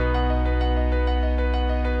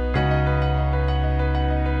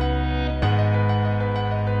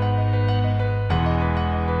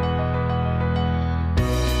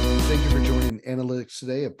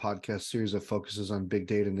Today, a podcast series that focuses on big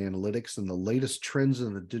data and analytics and the latest trends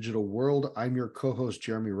in the digital world. I'm your co-host,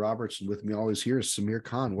 Jeremy Roberts, and with me always here is Samir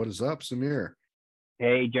Khan. What is up, Samir?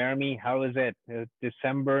 Hey, Jeremy, how is it? It's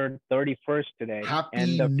December 31st today, Happy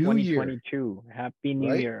end of New Year, 2022. Happy New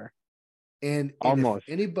right? Year. And if Almost.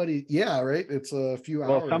 anybody, yeah, right, it's a few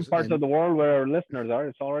Well, some hours, parts of and the world where our listeners are,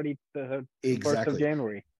 it's already the 1st of exactly,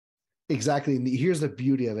 January. exactly. And here's the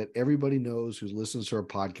beauty of it: everybody knows who listens to our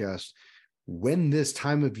podcast. When this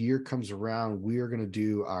time of year comes around, we are going to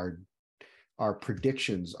do our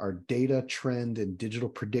predictions, our data trend and digital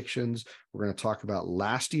predictions. We're going to talk about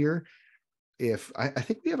last year. If I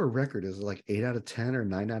think we have a record, is it like 8 out of 10 or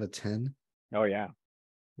 9 out of 10? Oh, yeah.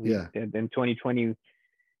 We Yeah. did in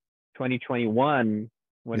 2021,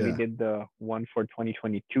 when we Yeah. did the one for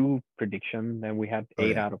 2022 prediction, then we had Oh,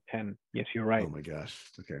 8 yeah. out of 10. Yes, you're Oh right. my gosh.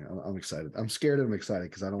 Okay. I'm excited. I'm scared and I'm excited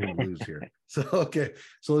because I don't want to lose here. So, okay.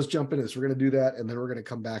 So let's jump into this. We're going to do that. And then we're going to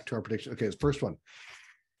come back to our prediction. Okay. First one.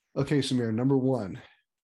 Okay, Samir, number one.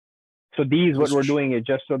 So what we're doing is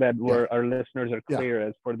just so that our listeners are Yeah. clear,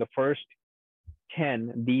 as for the first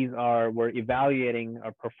 10, we're evaluating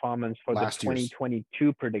our performance for Last the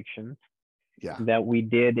 2022 predictions Yeah. that we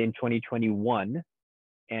did in 2021.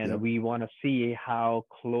 And Yep. we want to see how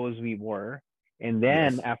close we were. And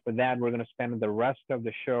then after that, we're going to spend the rest of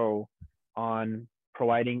the show on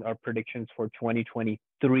providing our predictions for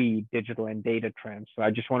 2023 digital and data trends. So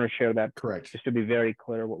I just want to share that. Correct. Just to be very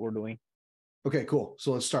clear what we're doing. Okay, cool.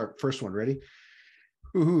 So let's start. First one. Ready?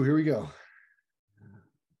 Ooh, here we go.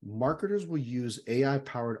 Marketers will use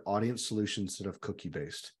AI-powered audience solutions instead of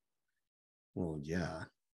cookie-based. Well, yeah.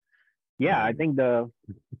 Yeah, I think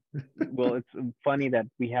well, it's funny that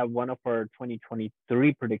we have one of our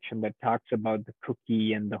 2023 prediction that talks about the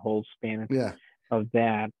cookie and the whole span of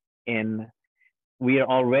that. And we are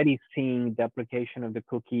already seeing deprecation of the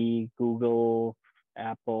cookie. Google,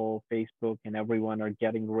 Apple, Facebook, and everyone are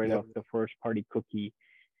getting rid of the first party cookie.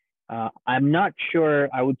 I'm not sure.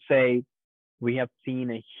 I would say we have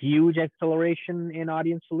seen a huge acceleration in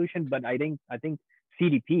audience solution, but I think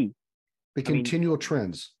CDP, the continual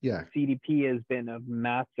trends. Yeah. CDP has been a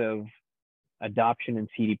massive adoption in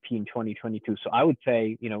CDP in 2022. So I would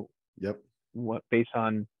say, based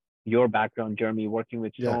on your background, Jeremy, working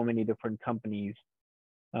with so many different companies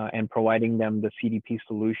and providing them the CDP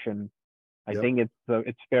solution, I think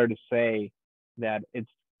it's fair to say that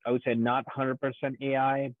I would say not 100%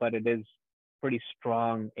 AI, but it is pretty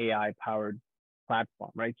strong AI powered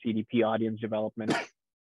platform, right? CDP, audience development.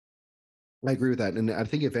 I agree with that. And I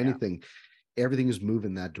think if anything, everything is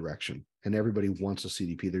moving that direction and everybody wants a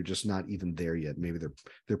CDP. They're just not even there yet. Maybe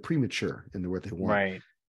they're premature in what they want, right?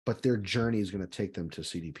 But their journey is going to take them to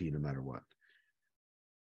CDP no matter what.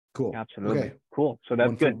 Cool. Absolutely. Okay. Cool. So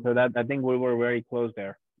that's good. So that, I think we were very close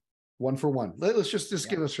there. 1 for 1. Let's just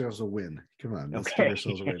give ourselves a win. Come on. Let's give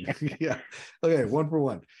ourselves a win. Yeah. Okay. 1 for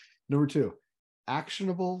 1. Number 2,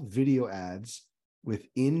 actionable video ads with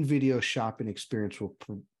in-video shopping experience will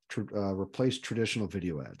replace traditional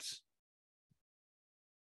video ads.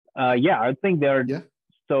 I think they're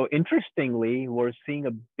so interestingly, we're seeing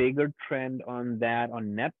a bigger trend on that on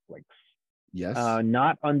Netflix. Yes.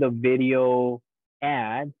 Not on the video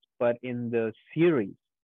ads, but in the series.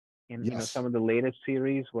 In some of the latest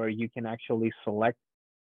series where you can actually select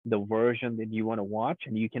the version that you want to watch,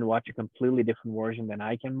 and you can watch a completely different version than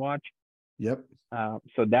I can watch. Yep.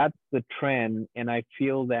 So that's the trend, and I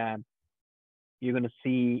feel that you're going to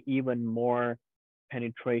see even more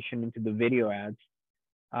penetration into the video ads.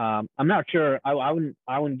 I'm not sure. I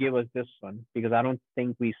wouldn't give us this one because I don't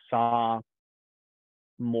think we saw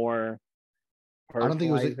more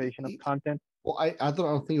personalization of content. Well, I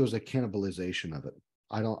don't think it was a cannibalization of it.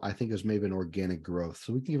 I think it was maybe an organic growth.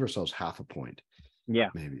 So we can give ourselves half a point. Yeah,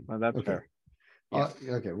 maybe. Well, that's fair. Yeah.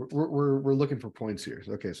 Okay, we're looking for points here.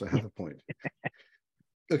 Okay, so half a point.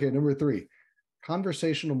 Okay, number 3,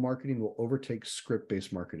 conversational marketing will overtake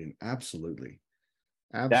script-based marketing. Absolutely.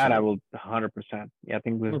 That I will 100%. Yeah, I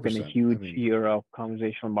think there's been a huge year of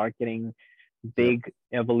conversational marketing, big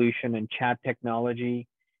evolution in chat technology,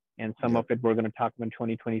 and some of it we're going to talk about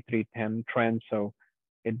 2023 trends. So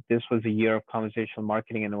this was a year of conversational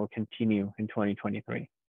marketing, and it will continue in 2023.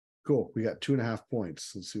 Cool. We got 2.5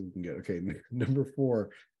 points. Let's see what we can get. Okay, number 4,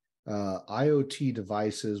 IoT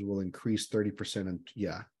devices will increase 30%. And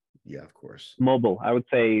yeah, of course. Mobile, I would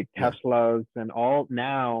say Teslas and all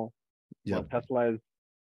now. Well, Tesla is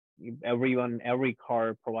every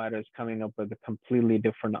car provider is coming up with a completely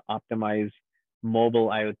different optimized mobile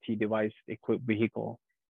IoT device equipped vehicle.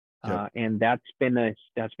 And that's been a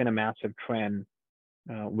massive trend.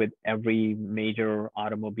 with every major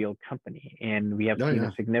automobile company, and we have seen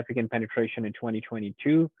a significant penetration in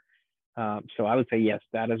 2022. So I would say yes,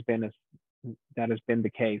 that has been the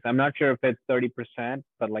case. I'm not sure if it's 30%,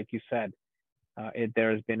 but like you said,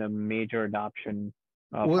 there has been a major adoption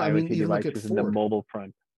of IoT devices in the mobile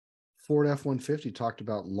front. Ford F-150 talked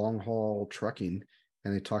about long haul trucking,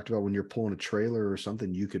 and they talked about when you're pulling a trailer or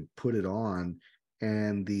something, you could put it on,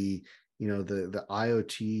 and the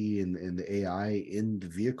IoT and the AI in the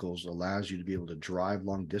vehicles allows you to be able to drive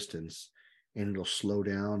long distance, and it'll slow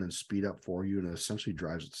down and speed up for you, and it essentially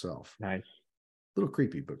drives itself. Nice. A little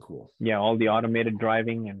creepy, but cool. Yeah, all the automated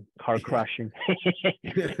driving and car crashing.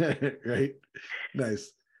 Right.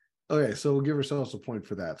 Nice. Okay, so we'll give ourselves a point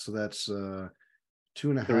for that. So that's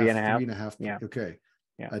 2.5, 3.5. Yeah. Okay.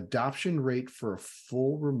 Yeah. Adoption rate for a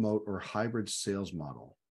full remote or hybrid sales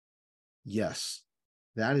model. Yes,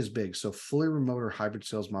 that is big. So fully remote or hybrid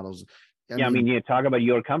sales models. I mean, you talk about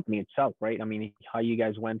your company itself, right? I mean, how you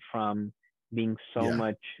guys went from being so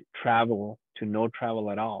much travel to no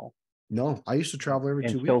travel at all. No, I used to travel every 2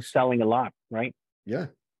 weeks. And still selling a lot, right? Yeah.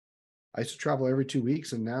 I used to travel every 2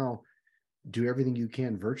 weeks, and now do everything you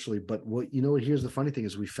can virtually. But here's the funny thing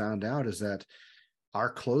is we found out is that our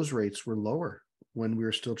close rates were lower when we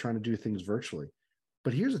were still trying to do things virtually.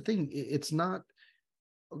 But here's the thing, it's not,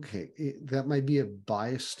 okay, that might be a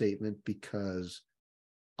biased statement, because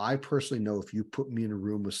I personally know if you put me in a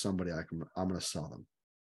room with somebody, I'm going to sell them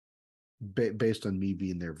based on me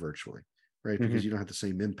being there virtually, right? Mm-hmm. Because you don't have the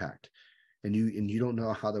same impact. And you don't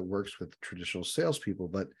know how that works with traditional salespeople,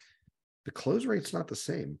 but the close rate's not the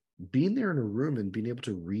same. Being there in a room and being able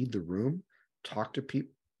to read the room, talk to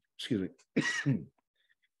people, excuse me,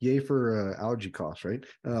 yay for allergy coughs, right?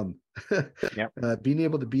 Being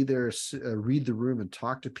able to be there, read the room and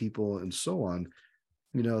talk to people and so on,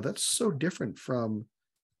 that's so different from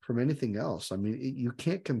anything else. I mean, you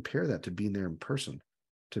can't compare that to being there in person,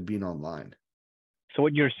 to being online. So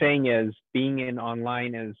what you're saying is being in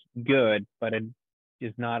online is good, but it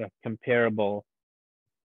is not comparable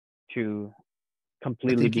to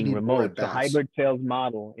completely being remote. The hybrid sales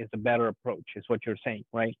model is a better approach, is what you're saying,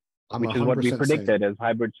 right? Which is what we predicted as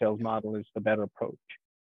hybrid sales model is the better approach.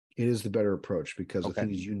 It is the better approach, because the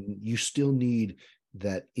thing is you still need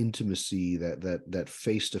that intimacy, that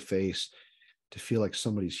face-to-face, to feel like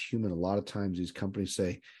somebody's human. A lot of times these companies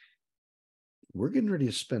say, we're getting ready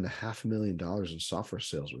to spend $500,000 in software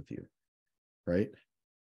sales with you, right?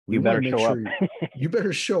 You better show up. You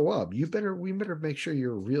better show up. We better make sure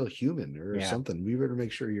you're a real human or something. We better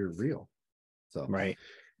make sure you're real. So right.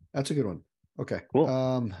 That's a good one. Okay.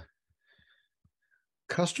 Cool.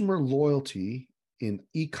 Customer loyalty in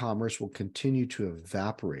e-commerce will continue to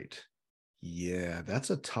evaporate. Yeah, that's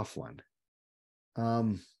a tough one.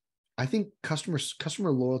 I think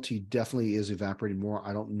customer loyalty definitely is evaporating more.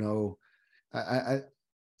 I don't know.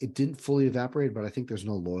 It didn't fully evaporate, but I think there's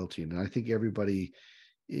no loyalty, and I think everybody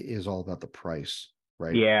is all about the price,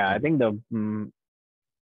 right? Yeah, I think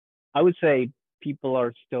I would say people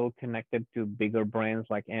are still connected to bigger brands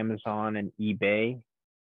like Amazon and eBay,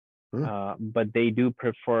 but they do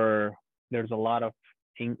prefer. There's a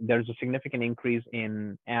significant increase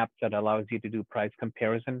in apps that allows you to do price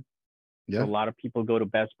comparison. Yeah. So a lot of people go to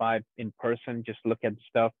Best Buy in person, just look at the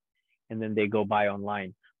stuff, and then they go buy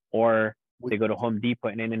online, or they go to Home Depot.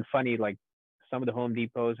 And then funny, like some of the Home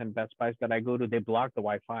Depots and Best Buys that I go to, they block the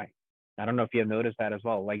Wi-Fi. I don't know if you have noticed that as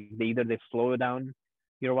well. Like they slow down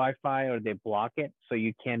your Wi-Fi or they block it, so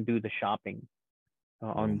you can't do the shopping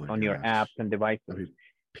on your apps and devices.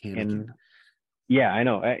 And yeah, I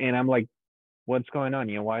know. And I'm like, what's going on?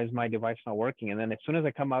 Why is my device not working? And then as soon as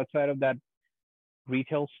I come outside of that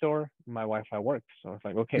retail store, my Wi-Fi works. So it's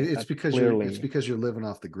like, okay, it's because you're living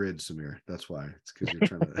off the grid, Samir. That's why. It's because you're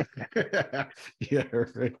trying to yeah,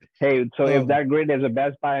 right. Hey, so if that grid is a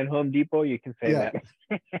Best Buy and Home Depot, you can say that.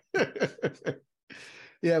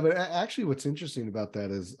 Yeah, but actually what's interesting about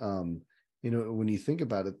that is when you think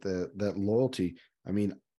about it, that loyalty, I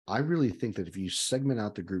mean, I really think that if you segment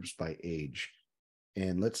out the groups by age,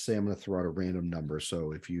 and let's say I'm going to throw out a random number.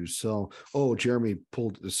 So if you Jeremy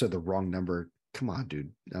said the wrong number. Come on, dude.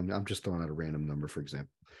 I'm just throwing out a random number, for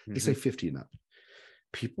example. Mm-hmm. They say 50 and up.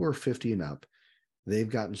 People are 50 and up. They've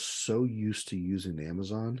gotten so used to using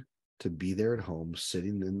Amazon to be there at home,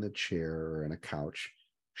 sitting in the chair or in a couch,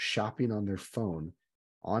 shopping on their phone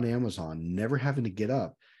on Amazon, never having to get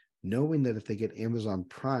up, knowing that if they get Amazon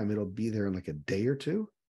Prime, it'll be there in like a day or two.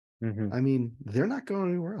 Mm-hmm. I mean, they're not going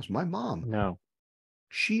anywhere else. My mom, no,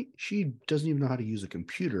 she doesn't even know how to use a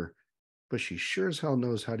computer, but she sure as hell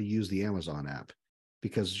knows how to use the Amazon app,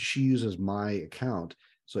 because she uses my account.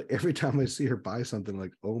 So every time I see her buy something,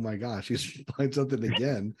 like, oh my gosh, she's buying something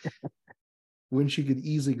again, when she could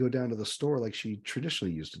easily go down to the store like she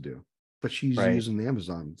traditionally used to do. But she's using the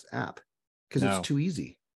Amazon's app because it's too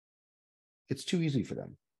easy. It's too easy for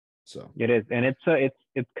them. So it is, and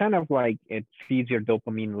it's kind of like it feeds your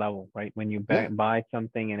dopamine level, right? When you buy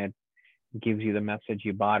something and it gives you the message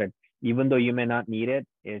you bought it, even though you may not need it.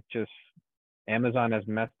 It just, Amazon has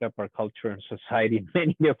messed up our culture and society in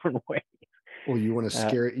many different ways. Well, you want to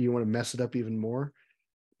scare it, you want to mess it up even more.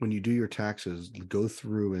 When you do your taxes, go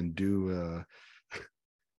through and do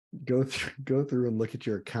go through and look at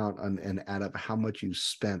your account and add up how much you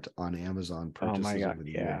spent on Amazon purchases over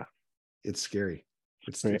the year. It's scary.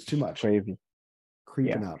 It's too much. Crazy.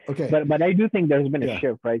 Creeping out. Okay. But I do think there's been a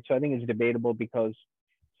shift, right? So I think it's debatable because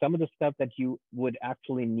some of the stuff that you would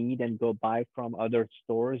actually need and go buy from other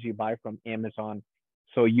stores, you buy from Amazon.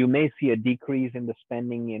 So you may see a decrease in the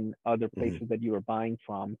spending in other places that you were buying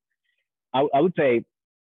from. I would say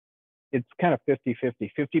it's kind of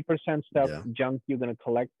 50-50. 50% stuff, junk you're going to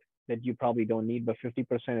collect that you probably don't need, but 50%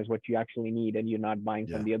 is what you actually need and you're not buying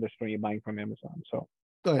from the other store, you're buying from Amazon. So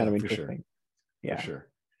kind of interesting. For sure.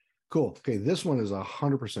 Cool. Okay, this one is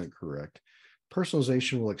 100% correct.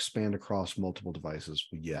 Personalization will expand across multiple devices.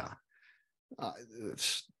 Yeah.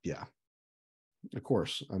 Of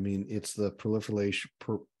course. I mean, it's the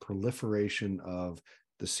proliferation of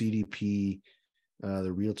the CDP,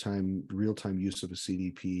 the real-time use of a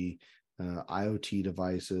CDP, IoT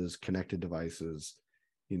devices, connected devices,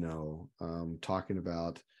 talking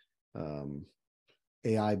about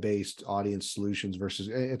AI-based audience solutions versus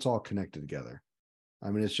it's all connected together. I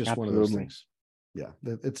mean, it's just one of those things. Yeah,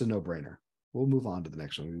 it's a no-brainer. We'll move on to the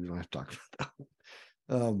next one. We don't have to talk about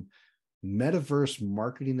that one. Metaverse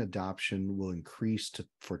marketing adoption will increase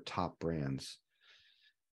for top brands.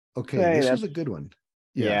 Okay, this is a good one.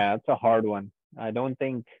 Yeah, it's a hard one. I don't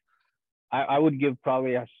think I would give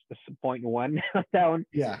probably a 0.1 on that one.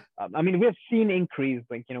 Yeah. I mean, we've seen increase.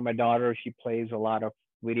 Like, my daughter, she plays a lot of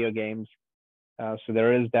video games. So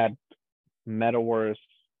there is that metaverse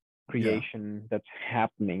creation that's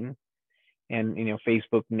happening. And,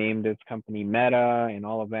 Facebook named its company Meta and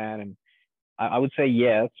all of that. And I would say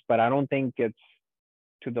yes, but I don't think it's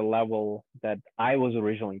to the level that I was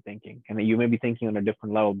originally thinking. And you may be thinking on a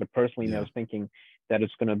different level, but personally, I was thinking that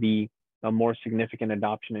it's going to be a more significant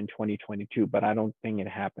adoption in 2022, but I don't think it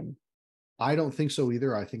happened. I don't think so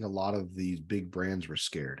either. I think a lot of these big brands were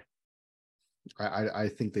scared. I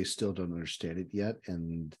think they still don't understand it yet.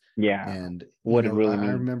 And what it really means.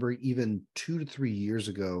 I remember even 2 to 3 years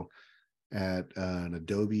ago at an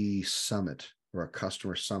Adobe summit or a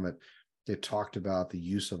customer summit, they talked about the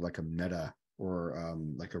use of like a Meta or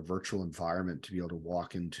like a virtual environment to be able to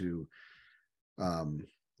walk into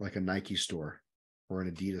like a Nike store or an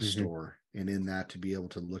Adidas store, and in that to be able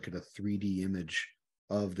to look at a 3D image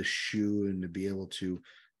of the shoe and to be able to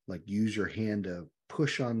like use your hand to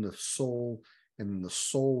push on the sole, and then the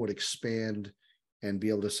sole would expand and be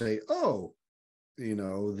able to say, oh, these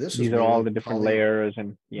are all the different layers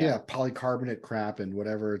and polycarbonate crap and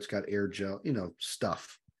whatever, it's got air gel,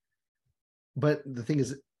 stuff. But the thing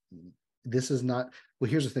is, this is not, well,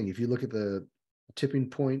 here's the thing. If you look at the tipping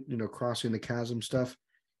point, crossing the chasm stuff,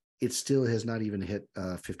 it still has not even hit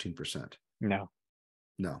 15%. No,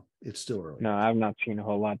 it's still early. No, I've not seen a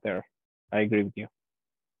whole lot there. I agree with you.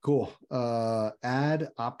 Cool. Ad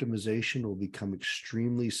optimization will become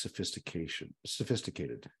extremely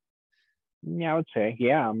sophisticated. Yeah, I would say.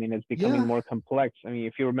 Yeah. I mean, it's becoming more complex. I mean,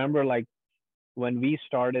 if you remember, like when we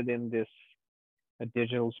started in this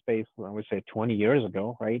digital space, I would say 20 years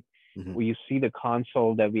ago, right? Where you see the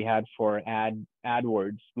console that we had for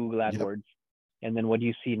AdWords, Google AdWords. And then what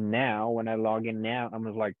you see now, when I log in now, I'm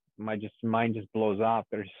just like, my mind just blows off.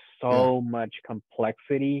 There's so much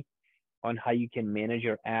complexity on how you can manage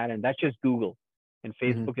your ad. And that's just Google. And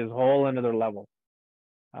Facebook is a whole another level.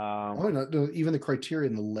 Even the criteria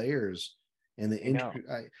and the layers and the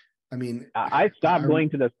I mean, I stopped going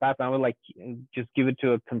to the stuff. I would like just give it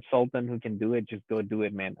to a consultant who can do it. Just go do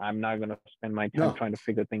it, man. I'm not going to spend my time trying to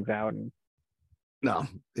figure things out.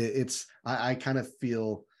 I kind of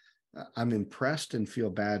feel I'm impressed and feel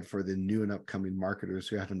bad for the new and upcoming marketers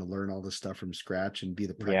who are having to learn all this stuff from scratch and be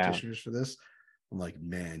the practitioners for this. I'm like,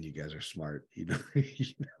 man, you guys are smart. This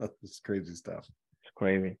crazy stuff. It's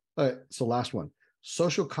crazy. All right. So last one,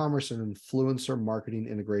 social commerce and influencer marketing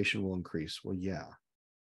integration will increase. Well, yeah.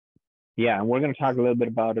 Yeah, and we're going to talk a little bit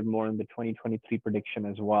about it more in the 2023 prediction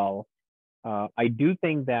as well. I do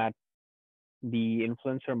think that the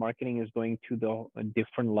influencer marketing is going to a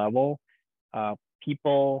different level.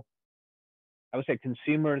 People, I would say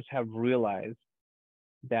consumers have realized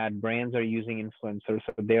that brands are using influencers.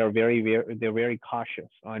 So they are they're very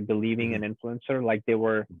cautious on believing an influencer like they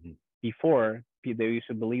were before. They used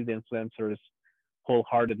to believe the influencers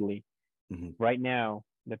wholeheartedly. Right now,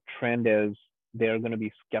 the trend is they're going to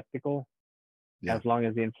be skeptical as long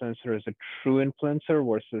as the influencer is a true influencer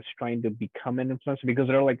versus trying to become an influencer, because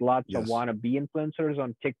there are like lots of wannabe influencers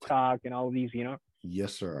on TikTok and all of these, you know.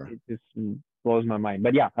 Yes, sir. It just blows my mind.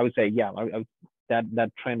 But yeah, I would say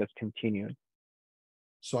that trend has continued.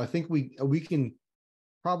 So I think we can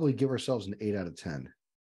probably give ourselves an 8 out of 10.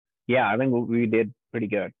 Yeah, I think we did pretty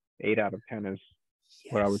good. 8 out of 10 is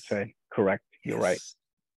what I would say. Correct. You're right.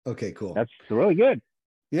 Okay, cool. That's really good.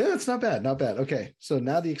 Yeah, it's not bad. Not bad. Okay. So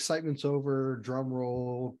now the excitement's over. Drum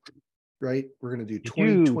roll. Right? We're going to do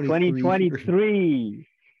 2023.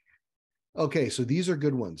 Okay, so these are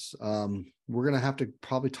good ones. We're going to have to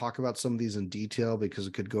probably talk about some of these in detail because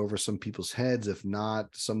it could go over some people's heads. If not,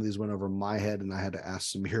 some of these went over my head and I had to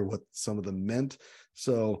ask Samir what some of them meant.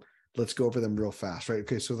 So let's go over them real fast, right?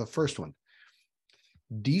 Okay, so the first one,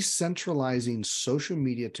 decentralizing social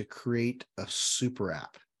media to create a super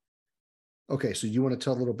app. Okay, so you want to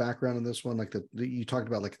tell a little background on this one? Like you talked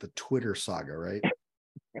about like the Twitter saga, right?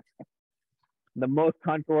 The most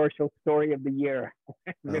controversial story of the year.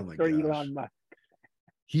 Mr. Elon Musk.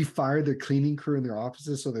 He fired their cleaning crew in their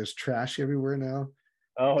offices, so there's trash everywhere now.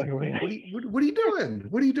 Oh, really? What are you doing?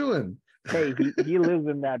 What are you doing? Hey, he lives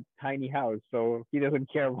in that tiny house, so he doesn't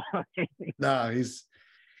care about anything. No, he's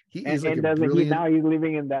like a brilliant... now he's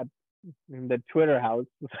living in the Twitter house.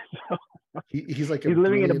 He's like he's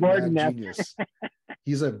living in a board genius.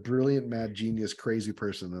 He's a brilliant mad genius, crazy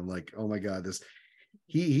person. I'm like, oh my god,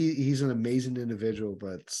 he's an amazing individual,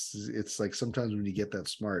 but it's like sometimes when you get that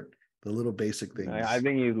smart, the little basic things. I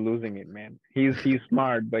think he's losing it, man. He's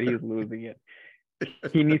smart, but he's losing it.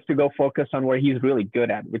 He needs to go focus on where he's really good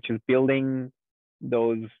at, which is building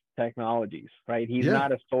those technologies, right? He's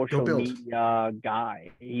not a social media guy.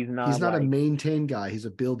 He's not a maintain guy. He's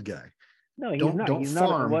a build guy. No, he's not. He's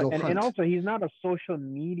farm, not. And also, he's not a social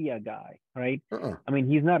media guy, right? I mean,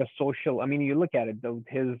 he's not a social. I mean, you look at it, though.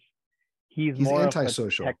 He's more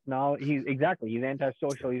antisocial. He's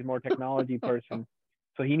antisocial. He's more technology person.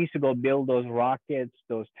 So he needs to go build those rockets,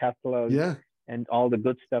 those Teslas, and all the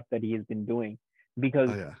good stuff that he has been doing.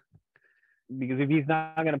 Because if he's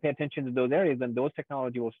not going to pay attention to those areas, then those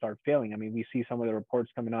technology will start failing. I mean, we see some of the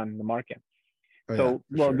reports coming on in the market.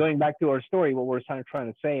 Going back to our story, what we're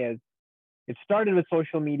trying to say is, it started with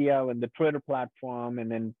social media and the Twitter platform,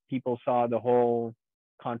 and then people saw the whole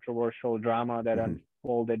controversial drama that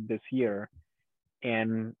unfolded this year.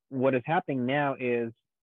 And what is happening now is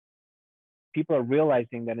people are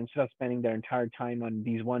realizing that instead of spending their entire time on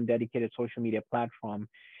these one dedicated social media platform,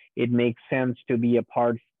 it makes sense to be a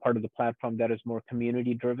part of the platform that is more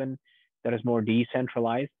community driven, that is more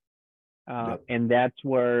decentralized. And that's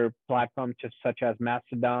where platforms such as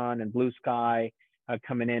Mastodon and Blue Sky are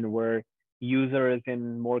coming in, where user is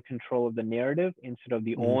in more control of the narrative instead of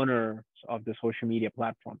the owners of the social media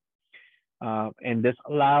platform. And this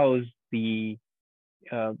allows the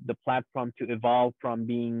platform to evolve from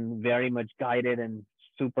being very much guided and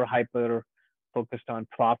super hyper focused on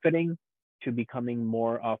profiting to becoming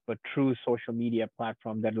more of a true social media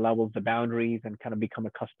platform that levels the boundaries and kind of become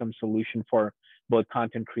a custom solution for both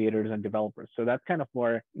content creators and developers. So that's kind of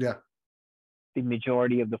where the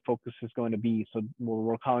majority of the focus is going to be. So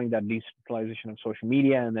we're calling that decentralization of social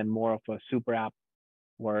media, and then more of a super app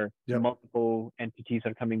where multiple entities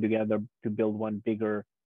are coming together to build one bigger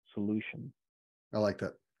solution. I like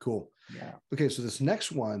that. Cool. Yeah. Okay. So this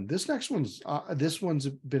one's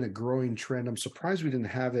been a growing trend. I'm surprised we didn't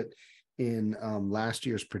have it in last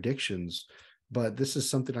year's predictions, but this is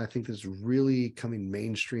something I think that's really coming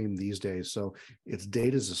mainstream these days. So it's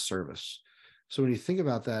data as a service. So when you think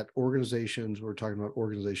about that, we're talking about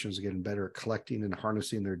organizations getting better at collecting and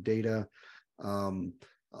harnessing their data.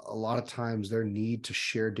 A lot of times their need to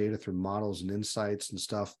share data through models and insights and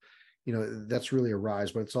stuff, that's really a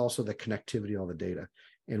rise, but it's also the connectivity of all the data.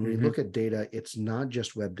 And when you look at data, it's not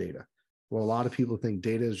just web data. Well, a lot of people think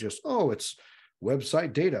data is just, it's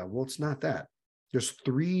website data. Well, it's not that. There's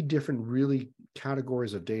 3 different really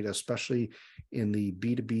categories of data, especially in the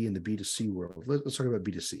B2B and the B2C world. Let's talk about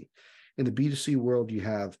B2C. In the B2C world, you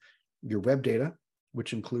have your web data,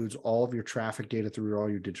 which includes all of your traffic data through all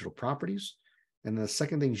your digital properties. And the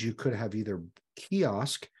second thing is you could have either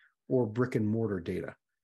kiosk or brick and mortar data,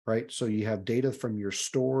 right? So you have data from your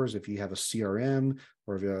stores if you have a CRM,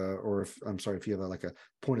 if you have like a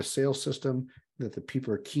point of sale system that the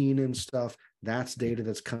people are keying in stuff, that's data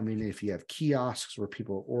that's coming in. If you have kiosks where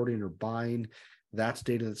people are ordering or buying, that's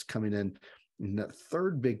data that's coming in. And the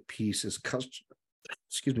third big piece is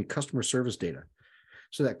customer service data.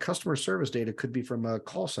 So that customer service data could be from a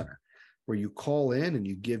call center where you call in and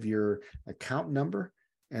you give your account number.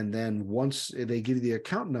 And then once they give you the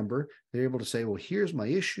account number, they're able to say, well, here's my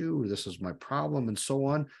issue, this is my problem, and so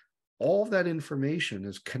on. All of that information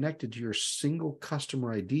is connected to your single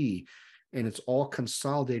customer ID, and it's all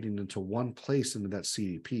consolidating into one place into that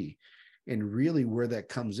CDP. And really where that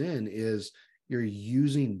comes in is you're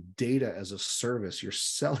using data as a service. You're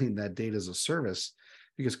selling that data as a service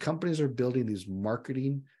because companies are building these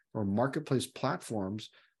marketing or marketplace platforms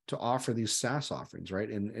to offer these SaaS offerings, right?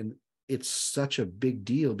 And it's such a big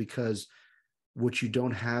deal because what you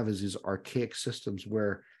don't have is these archaic systems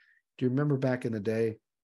where, do you remember back in the day,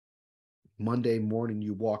 Monday morning,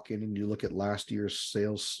 you walk in and you look at last year's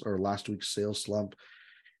sales or last week's sales slump,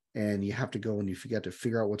 and you have to go and you forget to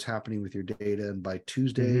figure out what's happening with your data. And by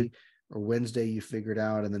Tuesday or Wednesday, you figure it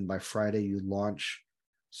out. And then by Friday, you launch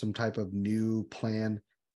some type of new plan,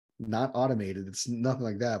 not automated. It's nothing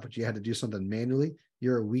like that, but you had to do something manually.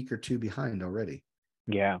 You're a week or two behind already.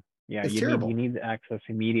 Yeah. It's terrible. You need access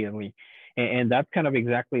immediately. And that's kind of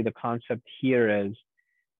exactly the concept here is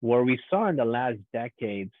where we saw in the last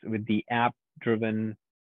decades with the app-driven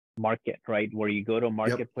market, right? Where you go to a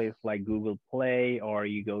marketplace like Google Play or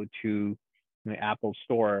you go to the Apple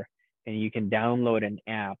Store and you can download an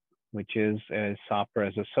app, which is a software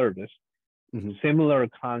as a service. Similar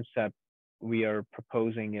concept we are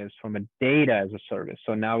proposing is from a data as a service.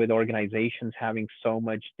 So now with organizations having so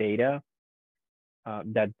much data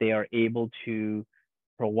that they are able to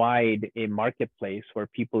provide a marketplace where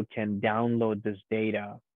people can download this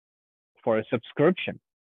data for a subscription.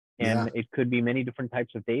 And it could be many different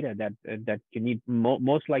types of data that you need,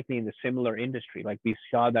 most likely in the similar industry. Like we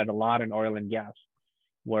saw that a lot in oil and gas,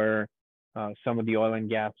 where some of the oil and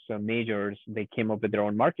gas majors, they came up with their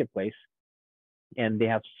own marketplace. And they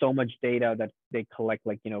have so much data that they collect,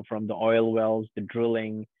 like, from the oil wells, the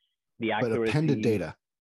drilling, the accuracy. But appended data.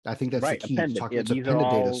 I think that's right, the key.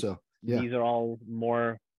 Appended. These are all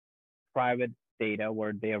more private data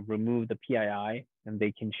where they have removed the PII and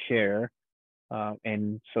they can share.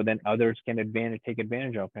 And so then others can take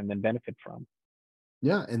advantage of and then benefit from.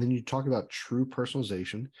 Yeah. And then you talk about true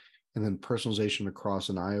personalization and then personalization across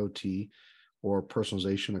an IoT or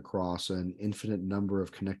personalization across an infinite number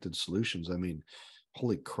of connected solutions. I mean,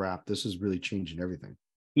 holy crap, this is really changing everything.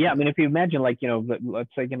 Yeah. I mean, if you imagine, like, let's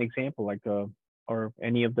take an example, like, or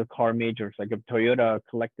any of the car majors, like if Toyota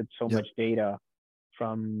collected so much data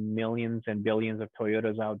from millions and billions of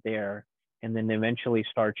Toyotas out there, and then eventually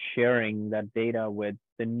start sharing that data with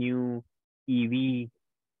the new EV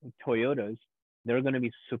Toyotas, they're going to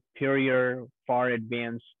be superior, far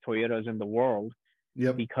advanced Toyotas in the world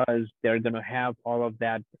because they're going to have all of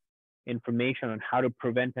that information on how to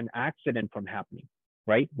prevent an accident from happening,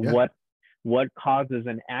 right? What causes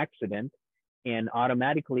an accident? And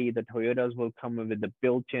automatically the Toyotas will come with the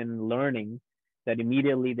built-in learning that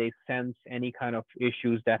immediately they sense any kind of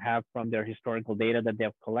issues that have from their historical data that they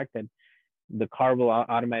have collected. The car will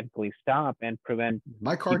automatically stop and prevent.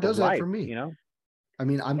 My car does that for me. I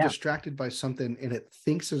mean, I'm Yeah. distracted by something and it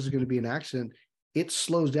thinks there's going to be an accident. It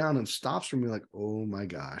slows down and stops for me like, oh my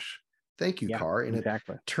gosh, thank you, car. And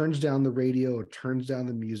exactly. It turns down the radio, it turns down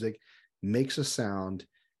the music, makes a sound,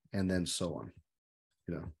 and then so on.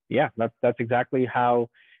 You know? Yeah, that's exactly how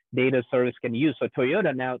data service can use. So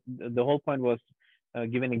Toyota now, the whole point was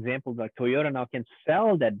give an example that Toyota now can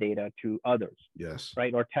sell that data to others. Yes.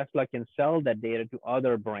 Right. Or Tesla can sell that data to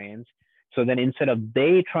other brands. So then instead of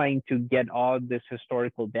they trying to get all this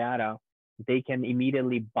historical data, they can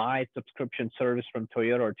immediately buy subscription service from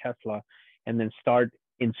Toyota or Tesla and then start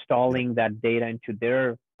installing that data into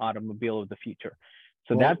their automobile of the future.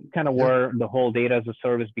 So that's kind of where the whole data as a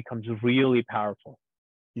service becomes really powerful.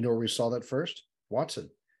 You know where we saw that first? Watson.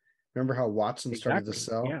 Remember how Watson started to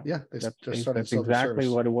sell? Yeah, that's exactly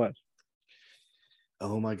what it was.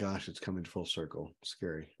 Oh my gosh, it's coming full circle.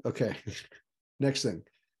 Scary. Okay. Next thing.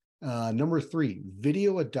 Number 3,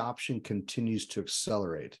 video adoption continues to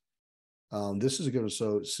accelerate. This is a good one.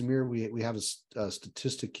 So Samir, we have a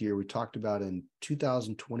statistic here. We talked about in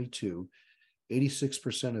 2022,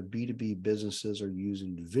 86% of B2B businesses are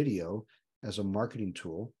using video as a marketing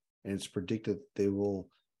tool, and it's predicted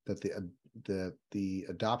that the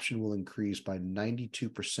adoption will increase by 92%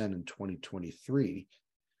 in 2023.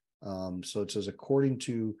 So it says, according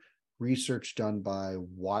to research done by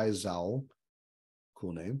Wyzowl,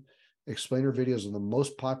 cool name, explainer videos are the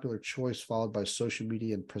most popular choice, followed by social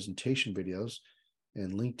media and presentation videos.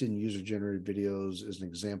 And LinkedIn user-generated videos is an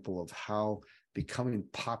example of how becoming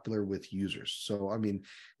popular with users. So, I mean,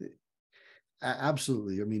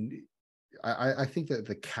 absolutely. I mean, I think that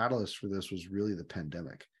the catalyst for this was really the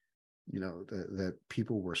pandemic. That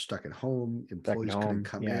people were stuck at home, employees couldn't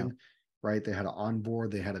come in, right? They had to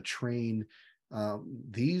onboard, they had to train.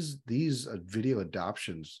 These video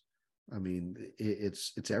adoptions, I mean,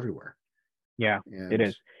 it's everywhere. Yeah, it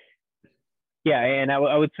is. Yeah, and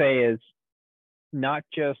I would say is not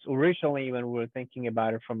just originally when we were thinking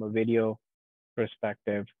about it from a video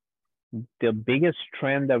perspective, the biggest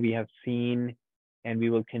trend that we have seen and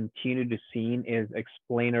we will continue to see is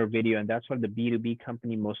explainer video. And that's what the B2B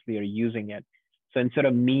company mostly are using it. So instead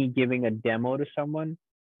of me giving a demo to someone,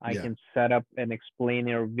 I can set up an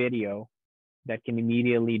explainer video that can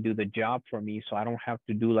immediately do the job for me. So I don't have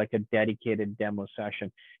to do like a dedicated demo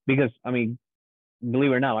session, because I mean,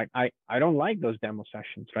 believe it or not, like I don't like those demo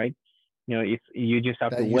sessions, right? If you just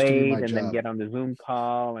have to wait and then get on the Zoom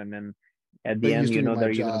call, and then at the end,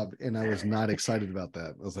 my job, and I was not excited about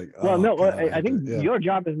that. I was like, well, no, God, I think your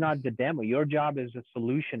job is not the demo. Your job is the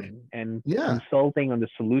solutioning and consulting on the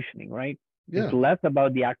solutioning, right? It's less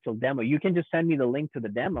about the actual demo. You can just send me the link to the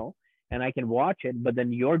demo and I can watch it, but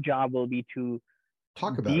then your job will be to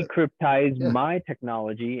talk about decryptize my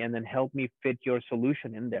technology and then help me fit your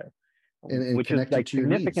solution in there, and which is like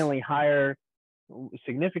significantly higher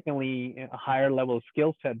level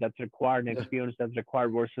skill set that's required and experience that's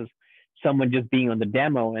required versus someone just being on the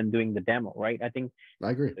demo and doing the demo, right? I think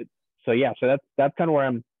I agree. So that's kind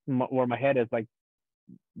of where my head is. Like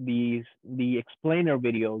the explainer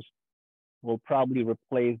videos will probably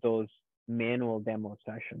replace those manual demo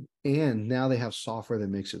sessions. And now they have software that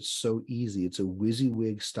makes it so easy. It's a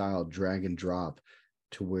WYSIWYG style drag and drop,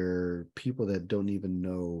 to where people that don't even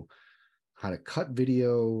know how to cut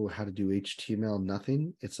video, how to do HTML,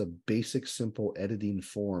 nothing. It's a basic, simple editing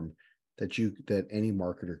form that any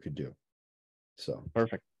marketer could do. So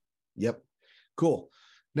perfect. Yep. Cool.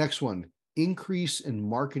 Next one, increase in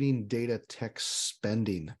marketing data tech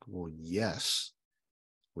spending. Well, yes.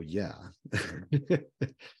 Well, yeah.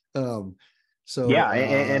 So yeah,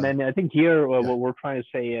 and I think here what we're trying to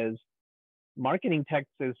say is marketing tech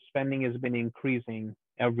spending has been increasing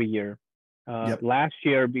every year. Last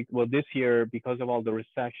year, this year, because of all the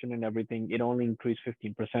recession and everything, it only increased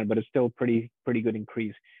 15%, but it's still pretty good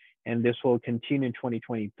increase. And this will continue in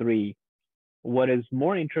 2023. What is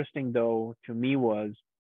more interesting, though, to me was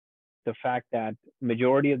the fact that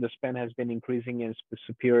majority of the spend has been increasing in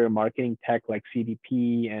superior marketing tech like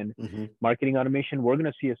CDP and marketing automation. We're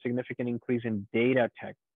going to see a significant increase in data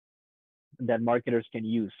tech that marketers can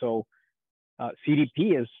use. So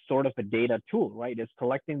CDP is sort of a data tool, right? It's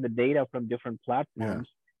collecting the data from different platforms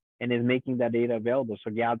and is making that data available.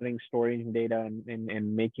 So gathering, storing data,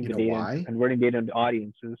 and making the data, and converting data into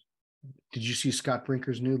audiences. Did you see Scott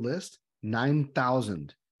Brinker's new list?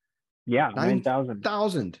 9,000. Yeah,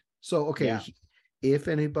 9,000. So, okay, if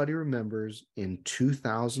anybody remembers, in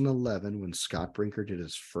 2011, when Scott Brinker did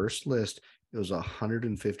his first list, it was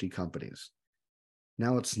 150 companies.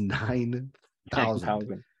 Now it's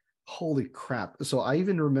 9,000. Holy crap. So I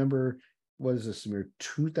even remember, what is this, Samir?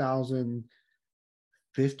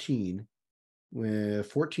 2015, when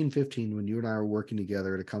 15, when you and I were working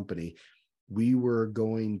together at a company, we were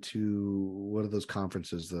going to, what are those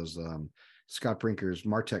conferences? Those Scott Brinker's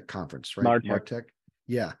Martech conference, right? Martech.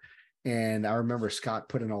 Yeah. And I remember Scott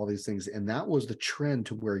put in all these things, and that was the trend,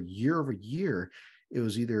 to where year over year, it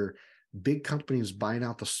was either big companies buying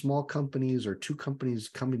out the small companies, or two companies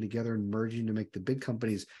coming together and merging to make the big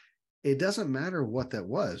companies. It doesn't matter what that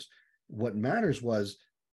was. What matters was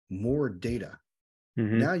more data.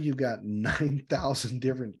 Now you've got 9,000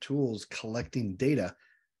 different tools collecting data,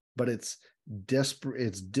 but it's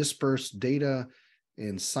dispersed data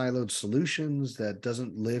in siloed solutions that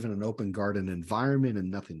doesn't live in an open garden environment, and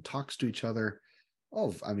nothing talks to each other.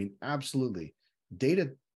 Oh, I mean, absolutely.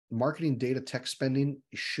 Marketing data tech spending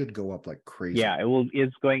should go up like crazy. Yeah,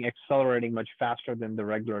 it's accelerating much faster than the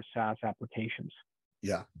regular SaaS applications.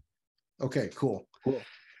 Yeah. Okay, cool.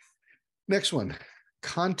 Next one,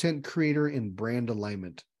 content creator and brand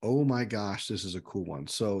alignment. Oh my gosh, this is a cool one.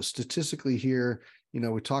 So statistically here,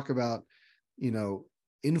 we talk about,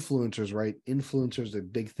 influencers, right? Influencers are a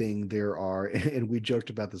big thing. There are, and we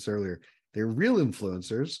joked about this earlier, they're real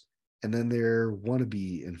influencers, and then they're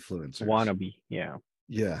wannabe influencers. Yeah.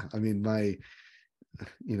 Yeah. I mean, I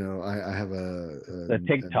have the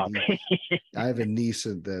TikTok. I have a niece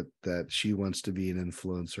that she wants to be an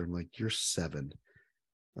influencer. I'm like, you're 7.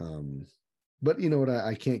 But you know what?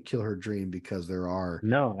 I can't kill her dream, because there are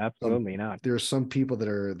absolutely not. There are some people that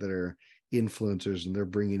are influencers, and they're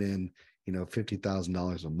bringing in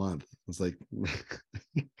 $50,000 a month. It's like,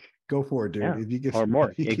 go for it, dude. Yeah. If you get or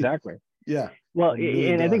more, exactly. Yeah. Well,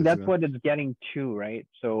 and I think that's what it's getting to, right?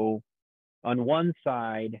 So on one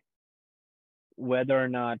side, whether or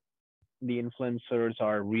not the influencers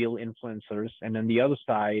are real influencers, and on the other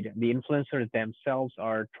side, the influencers themselves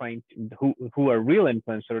are trying to, who are real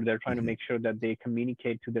influencers, they're trying to make sure that they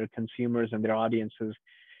communicate to their consumers and their audiences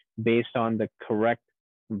based on the correct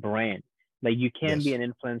brand. Like, you can't be an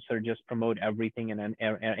influencer just promote everything and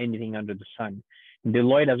anything under the sun.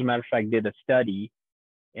 Deloitte, as a matter of fact, did a study,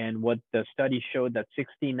 and what the study showed, that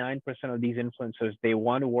 69% of these influencers, they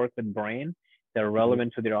want to work with brands that are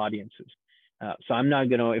relevant to their audiences. So I'm not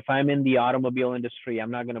gonna, if I'm in the automobile industry,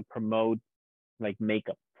 I'm not gonna promote like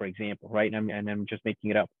makeup, for example, right? And I'm just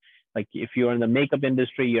making it up. Like, if you're in the makeup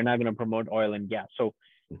industry, you're not gonna promote oil and gas. So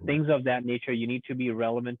things of that nature, you need to be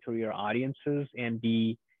relevant to your audiences and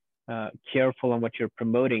be careful on what you're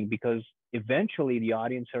promoting, because eventually the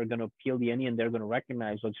audience are going to peel the onion. They're going to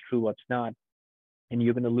recognize what's true, what's not, and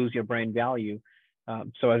you're going to lose your brand value.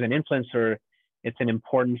 So as an influencer, it's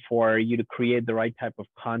important for you to create the right type of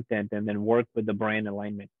content and then work with the brand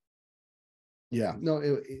alignment. Yeah, no,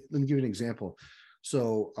 let me give you an example.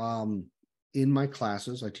 So in my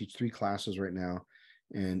classes, I teach 3 classes right now,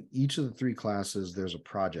 and each of the 3 classes, there's a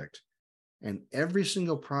project. And every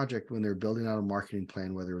single project, when they're building out a marketing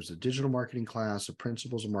plan, whether it was a digital marketing class, a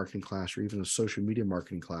principles of marketing class, or even a social media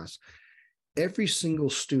marketing class, every single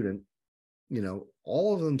student,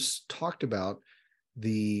 all of them talked about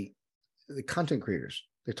the content creators.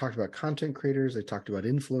 They talked about content creators. They talked about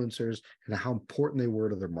influencers and how important they were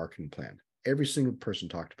to their marketing plan. Every single person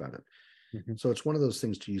talked about it. So it's one of those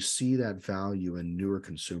things. Do you see that value in newer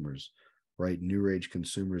consumers, right? Newer age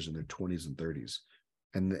consumers in their 20s and 30s.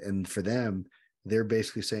 And for them, they're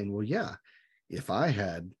basically saying, well, yeah, if I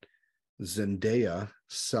had Zendaya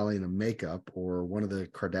selling a makeup, or one of the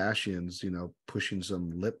Kardashians, pushing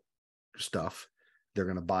some lip stuff, they're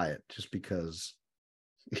going to buy it just because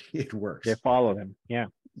it works. They follow them. Yeah.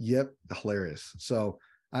 Yep. Hilarious. So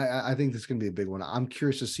I think this is going to be a big one. I'm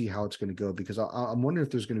curious to see how it's going to go, because I'm wondering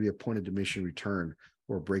if there's going to be a point of diminishing return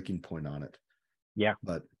or a breaking point on it. Yeah.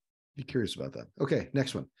 But be curious about that. Okay.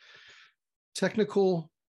 Next one. Technical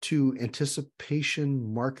to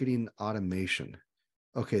anticipation marketing automation.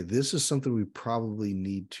 Okay. This is something we probably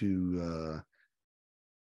need to,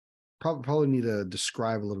 probably need to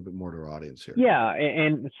describe a little bit more to our audience here. Yeah.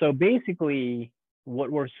 And so basically what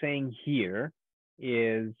we're saying here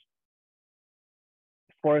is,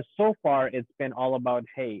 for so far, it's been all about,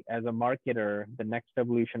 hey, as a marketer, the next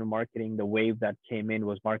evolution of marketing, the wave that came in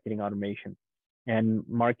was marketing automation. And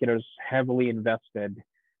marketers heavily invested.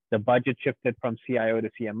 The budget shifted from CIO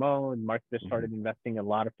to CMO, and marketers started investing a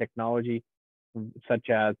lot of technology,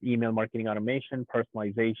 such as email marketing automation,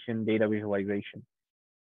 personalization, data visualization.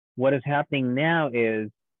 What is happening now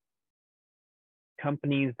is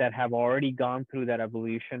companies that have already gone through that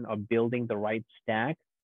evolution of building the right stack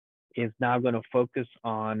is now going to focus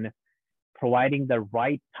on providing the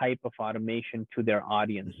right type of automation to their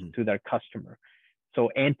audience, to their customer. So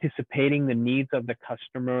anticipating the needs of the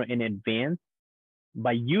customer in advance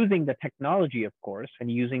by using the technology, of course, and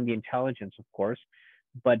using the intelligence, of course,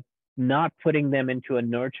 but not putting them into a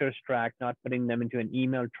nurture track, not putting them into an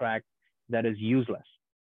email track that is useless.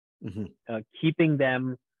 Keeping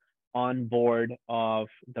them on board of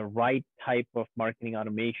the right type of marketing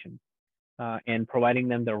automation. And providing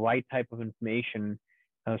them the right type of information,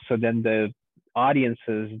 so then the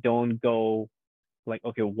audiences don't go like,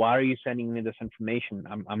 okay, why are you sending me this information?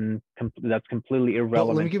 That's completely irrelevant.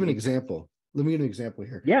 Well, let me give an example.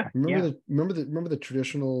 Here. Yeah. Remember the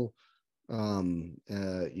traditional,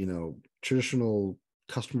 traditional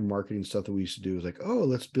customer marketing stuff that we used to do is like, oh,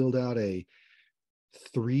 let's build out a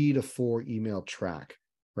 3 to 4 email track,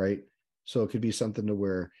 right? So it could be something to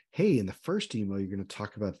where, hey, in the first email, you're going to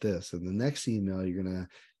talk about this. And the next email, you're going to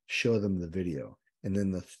show them the video. And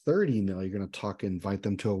then the third email, you're going to invite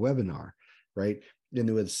them to a webinar, right? And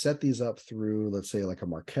they would set these up through, let's say, like a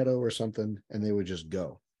Marketo or something, and they would just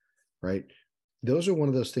go, right? Those are one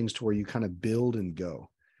of those things to where you kind of build and go.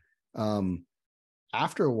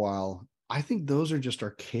 After a while, I think those are just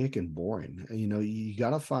archaic and boring. You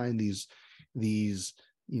got to find these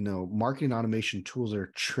marketing automation tools that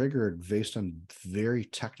are triggered based on very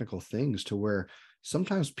technical things, to where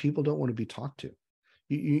sometimes people don't want to be talked to.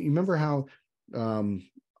 You remember how,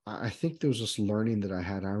 I think there was this learning that I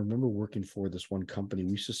had. I remember working for this one company.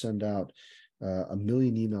 We used to send out 1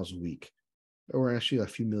 million emails a week, or actually a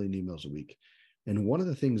few million emails a week. And one of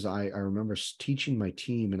the things I remember teaching my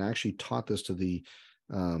team, and I actually taught this to the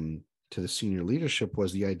senior leadership,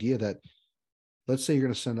 was the idea that, let's say you're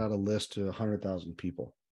going to send out a list to 100,000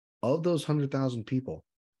 people. Of those 100,000 people,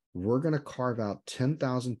 we're going to carve out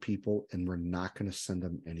 10,000 people, and we're not going to send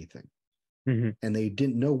them anything. and they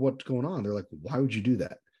didn't know what's going on. They're like, why would you do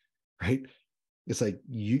that? Right? It's like,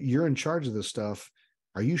 you're in charge of this stuff.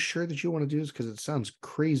 Are you sure that you want to do this? Because it sounds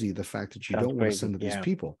crazy, the fact that you don't want to send to these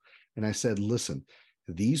people. And I said, listen,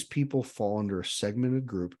 these people fall under a segmented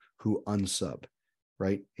group who unsub,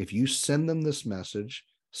 right? If you send them this message,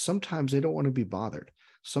 sometimes they don't want to be bothered.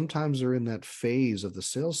 Sometimes they're in that phase of the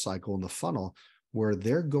sales cycle in the funnel where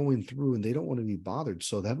they're going through and they don't want to be bothered.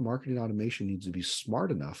 So that marketing automation needs to be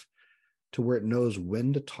smart enough to where it knows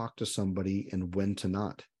when to talk to somebody and when to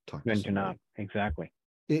not talk to somebody. When to not, exactly.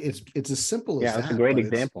 It's as simple as that. Yeah, that's a great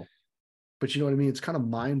example. But you know what I mean? It's kind of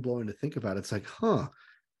mind-blowing to think about. It's like,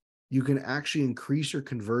 you can actually increase your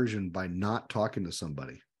conversion by not talking to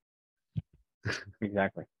somebody.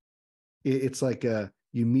 Exactly. It's like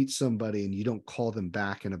you meet somebody and you don't call them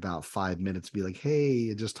back in about 5 minutes, be like, hey,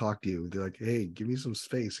 I just talked to you. They're like, hey, give me some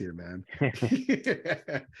space here, man.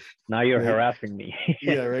 Now you're harassing me.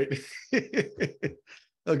 Yeah, right.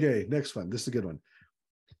 Okay, next one. This is a good one.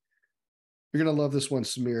 You're going to love this one,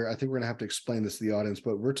 Samir. I think we're going to have to explain this to the audience,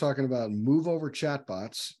 but we're talking about move over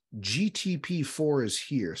chatbots. GTP4 is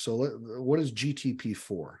here. So what is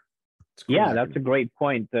GTP4? Yeah, that's a great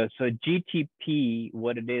point. So GTP,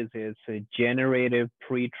 what it is a generative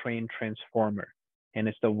pre-trained transformer, and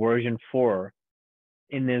it's the version 4.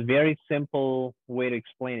 In a very simple way to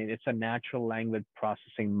explain it, it's a natural language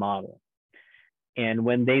processing model. And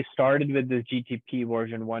when they started with the GTP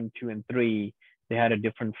version 1, 2, and 3, they had a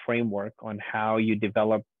different framework on how you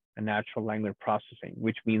develop a natural language processing,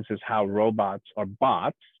 which means is how robots or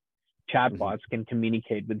bots, chatbots, can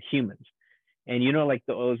communicate with humans. And you know, like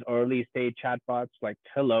those early stage chatbots, like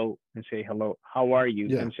hello, and say hello, how are you?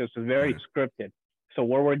 And it's just very scripted. So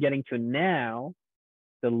what we're getting to now,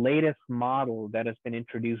 the latest model that has been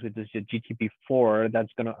introduced with this GTP4,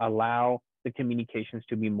 that's going to allow the communications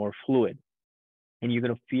to be more fluid. And you're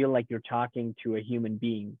going to feel like you're talking to a human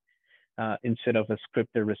being instead of a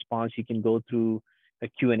scripted response. You can go through a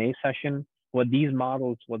Q&A session. What these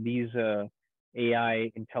models, what these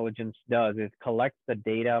AI intelligence does is collects the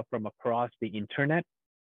data from across the internet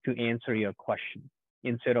to answer your question,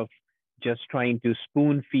 instead of just trying to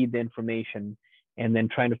spoon feed the information and then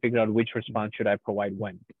trying to figure out which response should I provide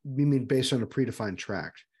when. You mean based on a predefined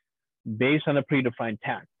track? Based on a predefined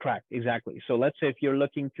track, exactly. So let's say if you're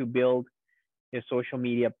looking to build a social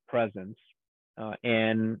media presence,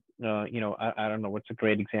 and you know, I don't know what's a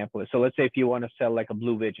great example. So let's say if you want to sell like a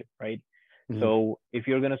blue widget, right? So if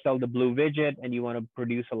you're going to sell the blue widget and you want to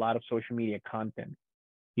produce a lot of social media content,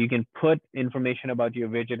 you can put information about your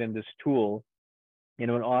widget in this tool, and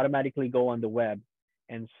it will automatically go on the web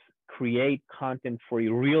and create content for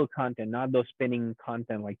you, real content, not those spinning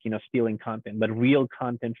content, like, you know, stealing content, but real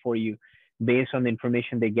content for you based on the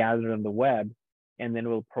information they gathered on the web. And then it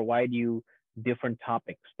will provide you different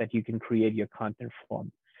topics that you can create your content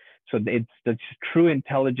from. So it's the true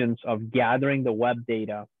intelligence of gathering the web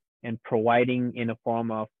data and providing in a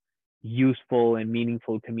form of useful and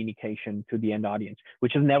meaningful communication to the end audience,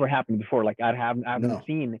 which has never happened before. Like I haven't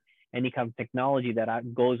seen any kind of technology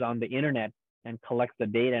that goes on the internet and collects the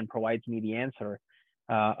data and provides me the answer,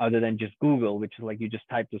 other than just Google, which is like you just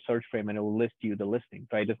type the search frame and it will list you the listings,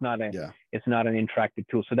 right? It's not an interactive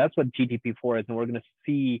tool. So that's what GTP4 is, and we're going to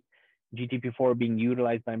see GTP4 being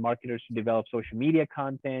utilized by marketers to develop social media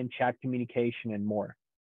content, chat communication, and more.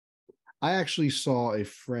 I actually saw a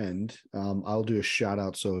friend, I'll do a shout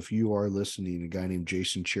out. So if you are listening, a guy named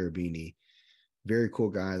Jason Cherubini, very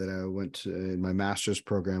cool guy that I went to in my master's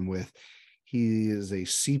program with. He is a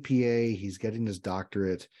CPA. He's getting his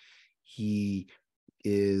doctorate. He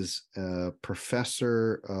is a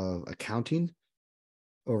professor of accounting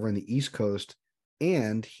over on the East Coast.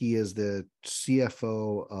 And he is the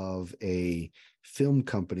CFO of a film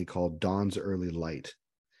company called Dawn's Early Light,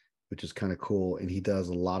 which is kind of cool. And he does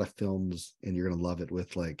a lot of films, and you're going to love it,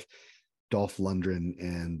 with like Dolph Lundgren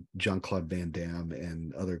and Jean-Claude Van Damme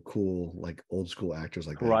and other cool, like old school actors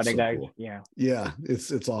like that. So guys, cool. Yeah,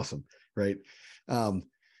 it's awesome, right?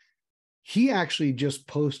 He actually just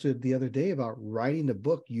posted the other day about writing a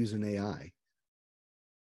book using AI.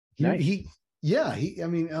 I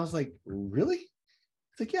mean, I was like, really?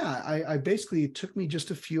 It's like, yeah, I basically, it took me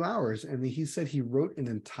just a few hours, and he said he wrote an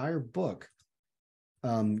entire book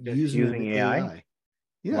using AI.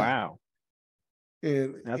 Yeah. Wow.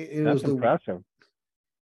 And that's impressive.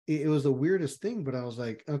 It was the weirdest thing, but I was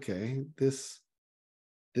like, okay, this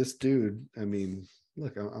dude, I mean,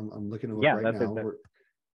 look, I'm looking at it right now.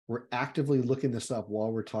 We're actively looking this up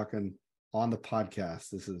while we're talking on the podcast.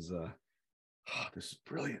 This is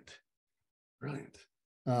brilliant.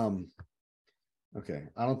 Okay,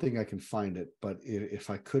 I don't think I can find it, but if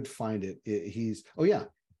I could find it,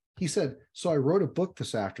 He said, so I wrote a book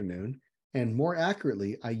this afternoon, and more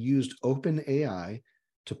accurately, I used OpenAI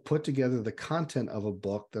to put together the content of a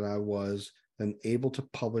book that I was then able to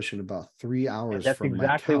publish in about 3 hours That's from my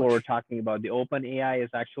exactly what we're couch. talking about. The OpenAI is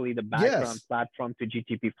actually the background platform to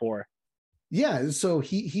GTP4. Yeah. So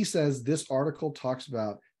he says this article talks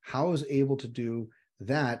about how I was able to do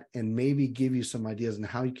that and maybe give you some ideas on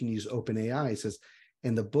how you can use OpenAI. He says,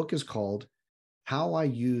 and the book is called How I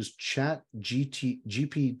Use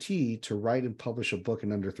GPT to Write and Publish a Book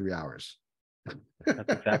in Under 3 Hours. That's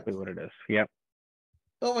exactly what it is. Yep.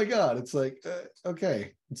 Oh my God. It's like,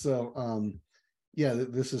 okay. So, yeah,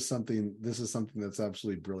 this is something that's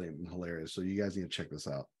absolutely brilliant and hilarious. So you guys need to check this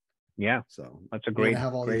out. Yeah. So that's a great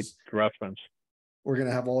reference. We're going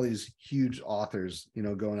to have all these huge authors,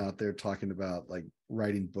 going out there talking about like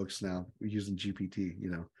writing books now using GPT,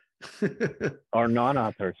 or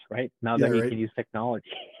non-authors, right? Now that you can use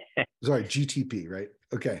technology. Sorry, GTP, right?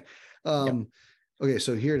 Okay. Okay,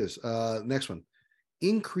 so here it is. Next one.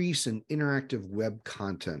 Increase in interactive web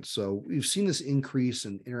content. So we've seen this increase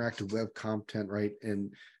in interactive web content, right?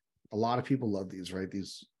 And a lot of people love these, right?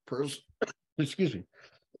 These excuse me.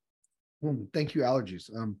 Thank you, allergies.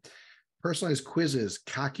 Personalized quizzes,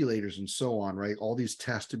 calculators, and so on, right? All these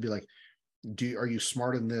tests to be like, are you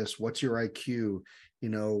smart in this? What's your IQ?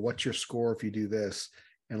 What's your score if you do this?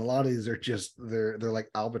 And a lot of these are just they're like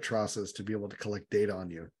albatrosses to be able to collect data on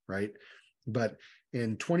you, right? But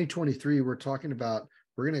in 2023, we're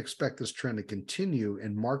going to expect this trend to continue,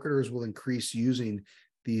 and marketers will increase using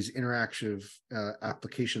these interactive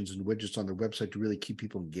applications and widgets on their website to really keep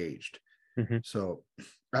people engaged. Mm-hmm. So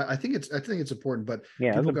I think it's important, but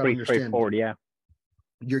people got to understand. Straightforward, yeah.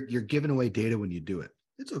 You're giving away data when you do it.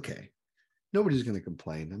 It's okay. Nobody's going to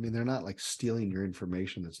complain. I mean, they're not like stealing your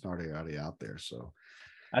information that's not already out there. So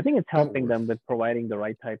I think it's helping them with providing the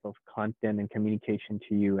right type of content and communication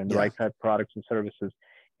to you and the right type of products and services.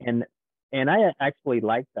 And I actually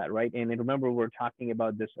like that, right? And I remember we were talking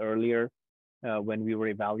about this earlier when we were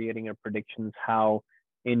evaluating our predictions, how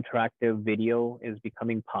interactive video is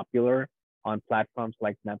becoming popular on platforms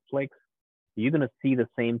like Netflix. You're going to see the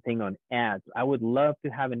same thing on ads. I would love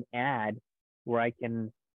to have an ad where I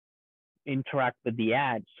can interact with the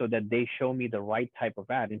ad so that they show me the right type of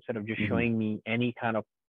ad instead of just showing me any kind of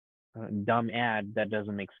dumb ad that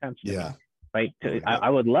doesn't make sense to me, right? I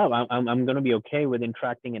would love, I'm going to be okay with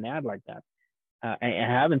interacting an ad like that. I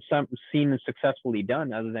haven't seen it successfully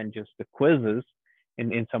done other than just the quizzes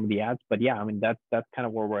in some of the ads. But yeah, I mean, that's kind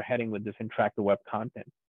of where we're heading with this interactive web content.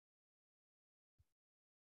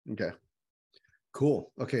 Okay,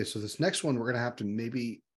 cool. Okay, so this next one, we're going to have to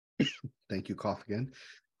maybe, thank you, cough again.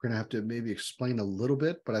 We're going to have to maybe explain a little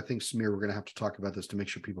bit, but I think, Samir, we're going to have to talk about this to make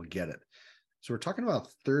sure people get it. So we're talking about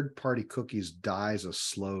third-party cookies dies a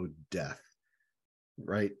slow death,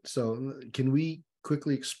 right? So can we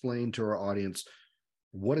quickly explain to our audience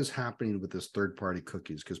what is happening with this third-party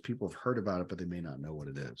cookies? Because people have heard about it, but they may not know what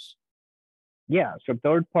it is. Yeah, so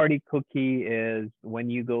third-party cookie is when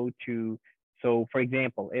you go to, so for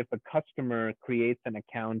example, if a customer creates an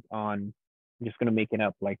account on, I'm just going to make it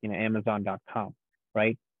up, like Amazon.com,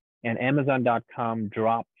 right? And Amazon.com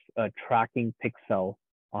drops a tracking pixel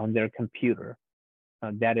on their computer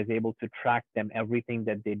that is able to track them, everything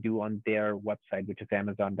that they do on their website, which is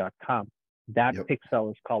Amazon.com. That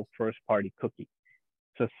pixel is called first-party cookie.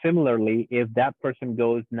 So similarly, if that person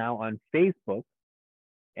goes now on Facebook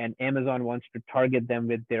and Amazon wants to target them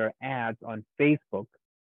with their ads on Facebook,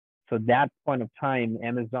 so that point of time,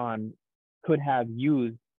 Amazon could have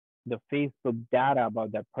used the Facebook data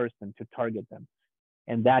about that person to target them.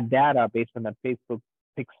 And that data based on that Facebook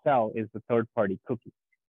pixel is the third-party cookie.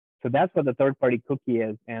 So that's what the third-party cookie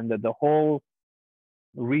is. And the whole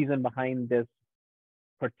reason behind this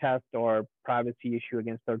protest or privacy issue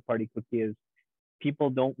against third-party cookie is people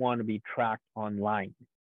don't want to be tracked online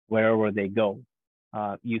wherever they go.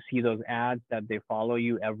 You see those ads that they follow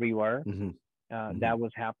you everywhere. That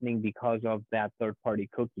was happening because of that third-party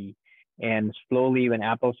cookie. And slowly, when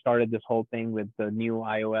Apple started this whole thing with the new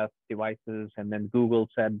iOS devices, and then Google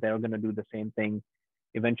said they're going to do the same thing.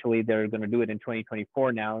 Eventually, they're going to do it in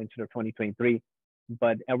 2024 now instead of 2023.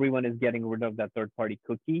 But everyone is getting rid of that third-party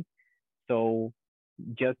cookie. So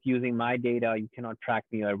just using my data, you cannot track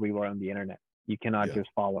me everywhere on the internet. You cannot just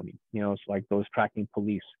follow me. It's like those tracking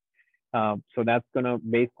police. So that's going to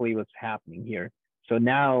basically what's happening here. So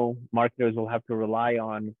now marketers will have to rely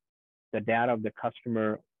on the data of the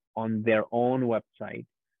customer on their own website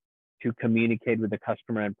to communicate with the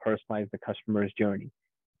customer and personalize the customer's journey.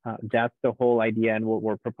 That's the whole idea. And what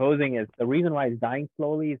we're proposing is the reason why it's dying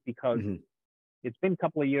slowly is because it's been a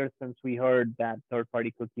couple of years since we heard that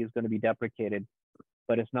third-party cookie is going to be deprecated.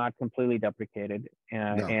 but it's not completely deprecated,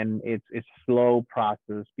 and it's slow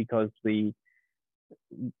process because and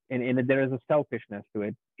there is a selfishness to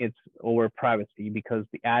it. It's over privacy because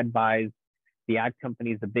the ad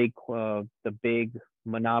companies, the big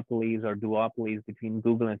monopolies or duopolies between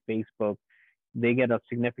Google and Facebook, they get a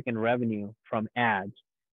significant revenue from ads.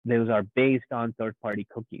 Those are based on third-party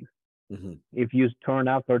cookies. Mm-hmm. If you turn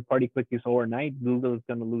out third-party cookies overnight, Google is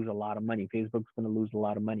going to lose a lot of money. Facebook's going to lose a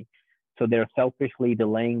lot of money. So they're selfishly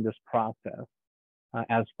delaying this process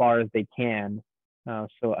as far as they can.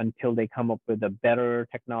 So until they come up with a better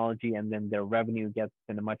technology, and then their revenue gets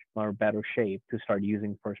in a much more better shape to start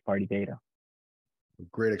using first-party data.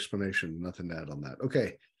 Great explanation. Nothing to add on that.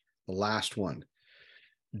 Okay, the last one.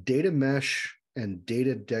 Data mesh and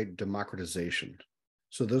data democratization.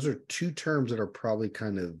 So those are two terms that are probably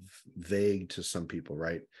kind of vague to some people,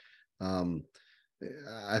 right? I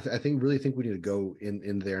really think we need to go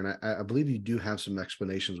in there, and I believe you do have some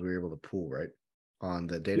explanations we were able to pull, right, on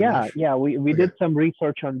the data mesh? Yeah, we did some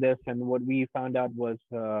research on this, and what we found out was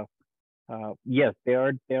yes,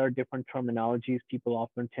 there are different terminologies. People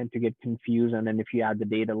often tend to get confused, and then if you add the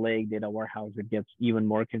data lake, data warehouse, it gets even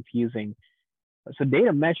more confusing. So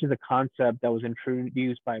data mesh is a concept that was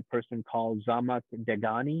introduced by a person called Zhamak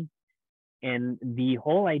Dehghani, and the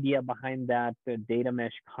whole idea behind that data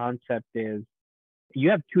mesh concept is you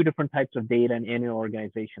have two different types of data in any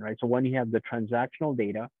organization, right? So one, you have the transactional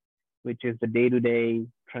data, which is the day-to-day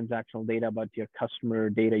transactional data about your customer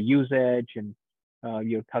data usage and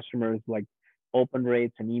your customers like open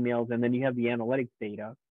rates and emails. And then you have the analytics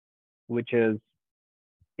data, which is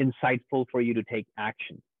insightful for you to take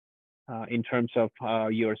action. In terms of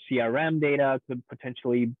your CRM data could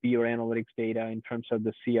potentially be your analytics data in terms of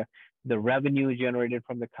the revenue generated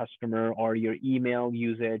from the customer, or your email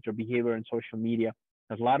usage or behavior in social media.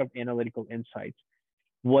 There's a lot of analytical insights.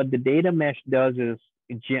 What the data mesh does is,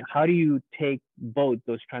 how do you take both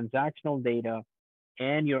those transactional data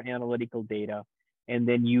and your analytical data, and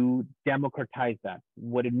then you democratize that?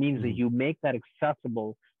 What it means is you make that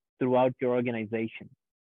accessible throughout your organization.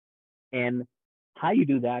 And how you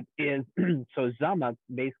do that is, so Zhamak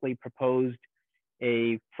basically proposed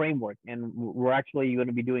a framework, and we're actually going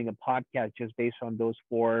to be doing a podcast just based on those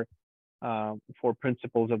four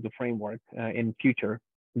principles of the framework in future.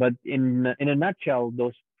 But in a nutshell,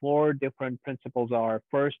 those four different principles are: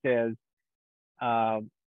 first is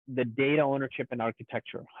the data ownership and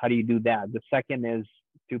architecture. How do you do that? The second is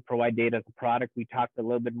to provide data as a product. We talked a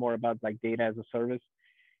little bit more about like data as a service.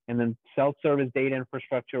 And then self-service data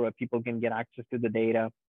infrastructure where people can get access to the data.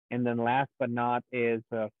 And then last but not is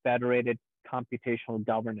federated computational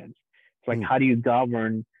governance. It's like, how do you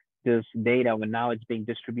govern this data when now it's being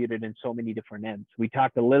distributed in so many different ends? We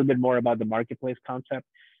talked a little bit more about the marketplace concept,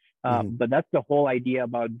 but that's the whole idea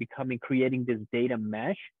about creating this data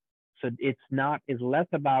mesh. So it's less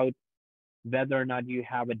about whether or not you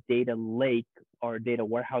have a data lake or a data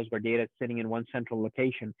warehouse where data is sitting in one central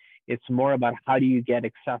location. It's more about how do you get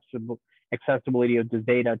accessibility of this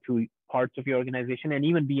data to parts of your organization and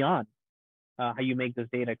even beyond, how you make this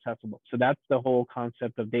data accessible. So that's the whole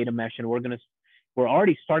concept of data mesh. And we're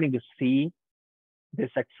already starting to see this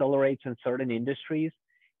accelerates in certain industries,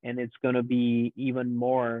 and it's going to be even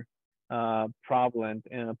more prominent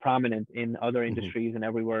in other industries and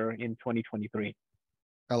everywhere in 2023.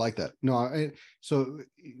 I like that. No, so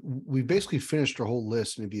we basically finished our whole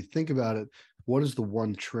list. And if you think about it, what is the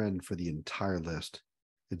one trend for the entire list?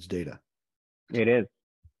 It's data. It is.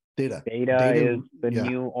 Data. Data is the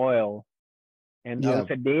new oil. And I would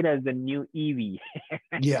say data is the new EV.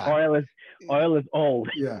 Yeah. Oil is old.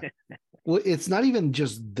 Yeah. Well, it's not even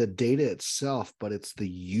just the data itself, but it's the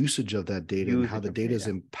usage of that data and how the data is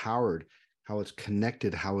empowered, how it's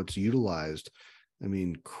connected, how it's utilized. I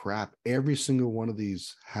mean, crap, every single one of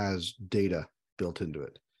these has data built into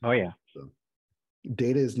it. Oh, yeah. So,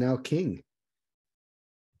 data is now king.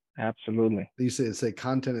 Absolutely. You say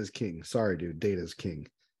content is king. Sorry, dude, data is king.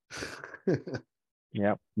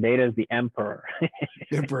 Yeah, data is the emperor.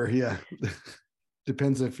 Emperor, yeah.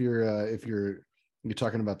 Depends if you're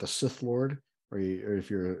talking about the Sith Lord or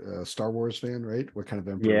if you're a Star Wars fan, right? What kind of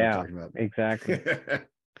emperor you're talking about? Exactly.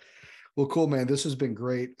 Well, cool, man. This has been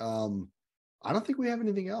great. I don't think we have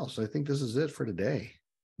anything else. I think this is it for today.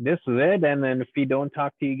 This is it. And then if we don't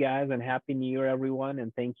talk to you guys, and Happy New Year, everyone.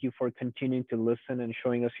 And thank you for continuing to listen and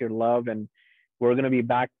showing us your love. And we're going to be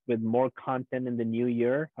back with more content in the new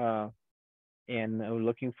year. And we're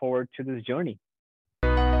looking forward to this journey.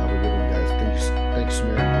 Have a good one, guys. Thanks,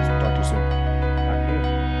 Samir.